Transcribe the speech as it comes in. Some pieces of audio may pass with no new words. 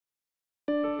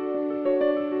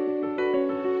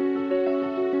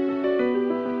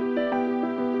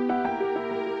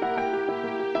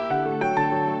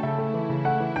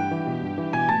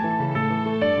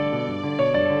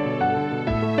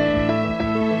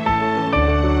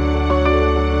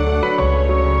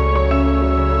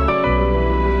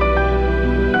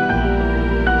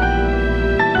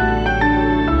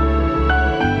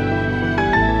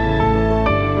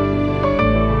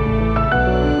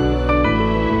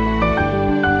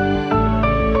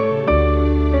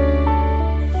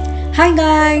Hi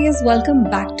guys, welcome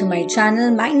back to my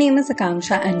channel. My name is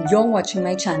Akanksha and you're watching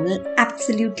my channel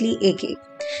Absolutely AK.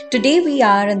 Today we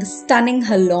are in the stunning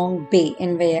Halong Bay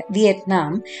in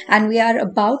Vietnam and we are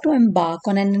about to embark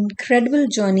on an incredible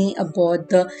journey aboard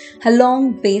the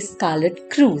Halong Bay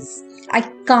Scarlet Cruise. I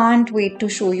can't wait to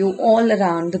show you all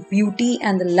around the beauty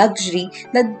and the luxury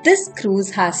that this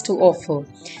cruise has to offer.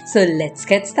 So let's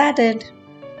get started.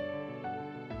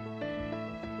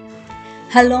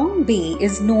 Halong Bay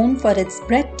is known for its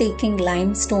breathtaking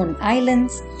limestone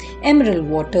islands, emerald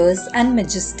waters, and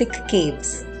majestic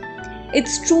caves.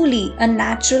 It's truly a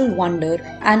natural wonder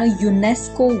and a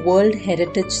UNESCO World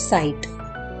Heritage site.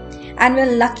 And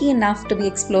we're lucky enough to be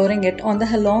exploring it on the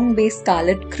Halong Bay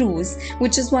Scarlet Cruise,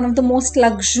 which is one of the most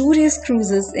luxurious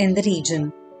cruises in the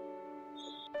region.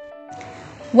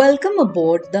 Welcome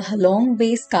aboard the Halong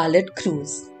Bay Scarlet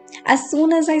Cruise. As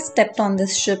soon as I stepped on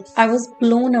this ship, I was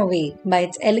blown away by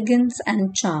its elegance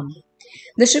and charm.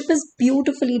 The ship is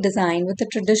beautifully designed with a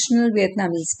traditional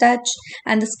Vietnamese touch,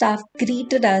 and the staff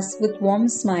greeted us with warm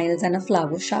smiles and a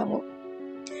flower shower.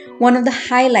 One of the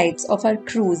highlights of our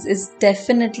cruise is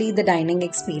definitely the dining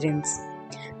experience.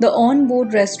 The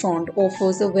onboard restaurant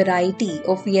offers a variety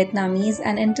of Vietnamese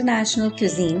and international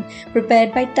cuisine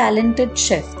prepared by talented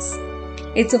chefs.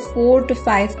 It's a 4 to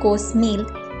 5 course meal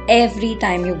every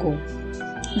time you go.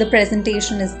 The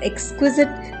presentation is exquisite,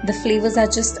 the flavors are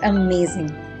just amazing.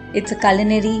 It's a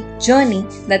culinary journey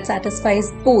that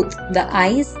satisfies both the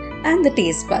eyes and the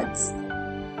taste buds.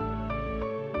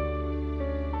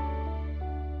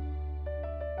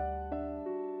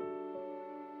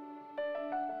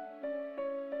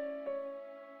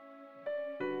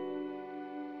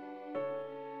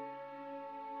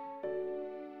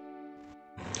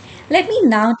 Let me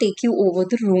now take you over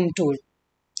the room tour.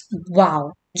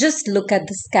 Wow, just look at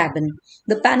this cabin.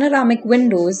 The panoramic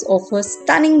windows offer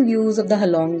stunning views of the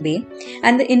Halong Bay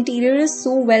and the interior is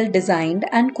so well designed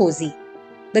and cozy.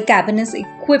 The cabin is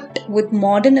equipped with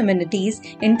modern amenities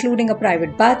including a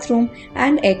private bathroom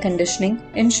and air conditioning,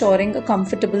 ensuring a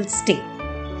comfortable stay.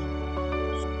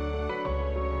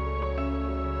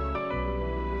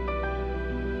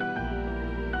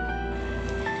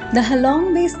 The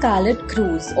Halong Bay Scarlet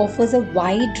Cruise offers a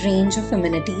wide range of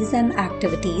amenities and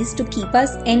activities to keep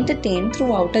us entertained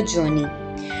throughout our journey.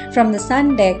 From the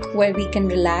sun deck where we can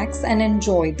relax and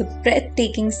enjoy the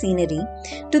breathtaking scenery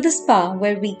to the spa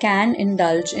where we can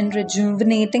indulge in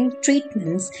rejuvenating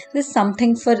treatments, there's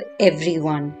something for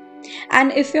everyone.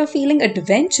 And if you're feeling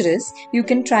adventurous, you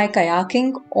can try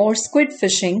kayaking or squid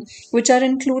fishing, which are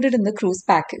included in the cruise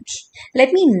package.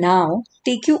 Let me now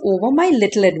take you over my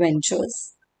little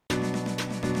adventures.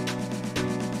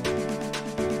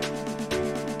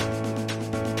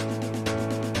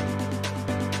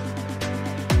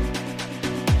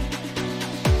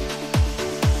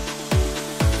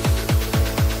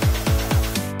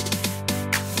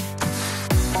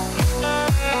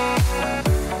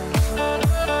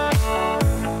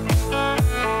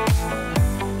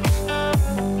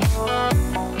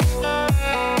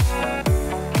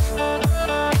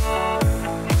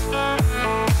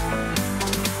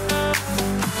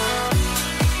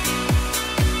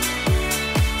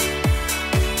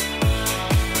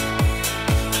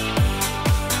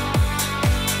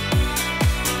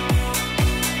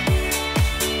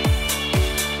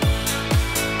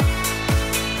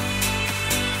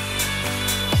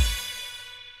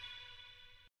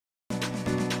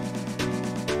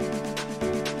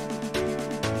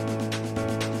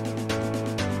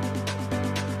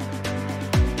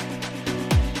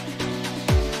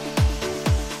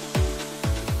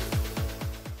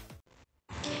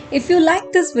 If you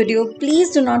like this video, please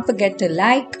do not forget to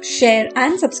like, share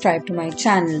and subscribe to my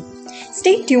channel.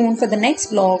 Stay tuned for the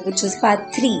next vlog, which is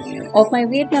part 3 of my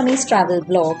Vietnamese travel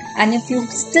vlog, and if you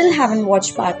still haven't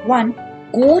watched part 1,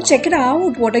 go check it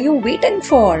out. What are you waiting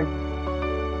for?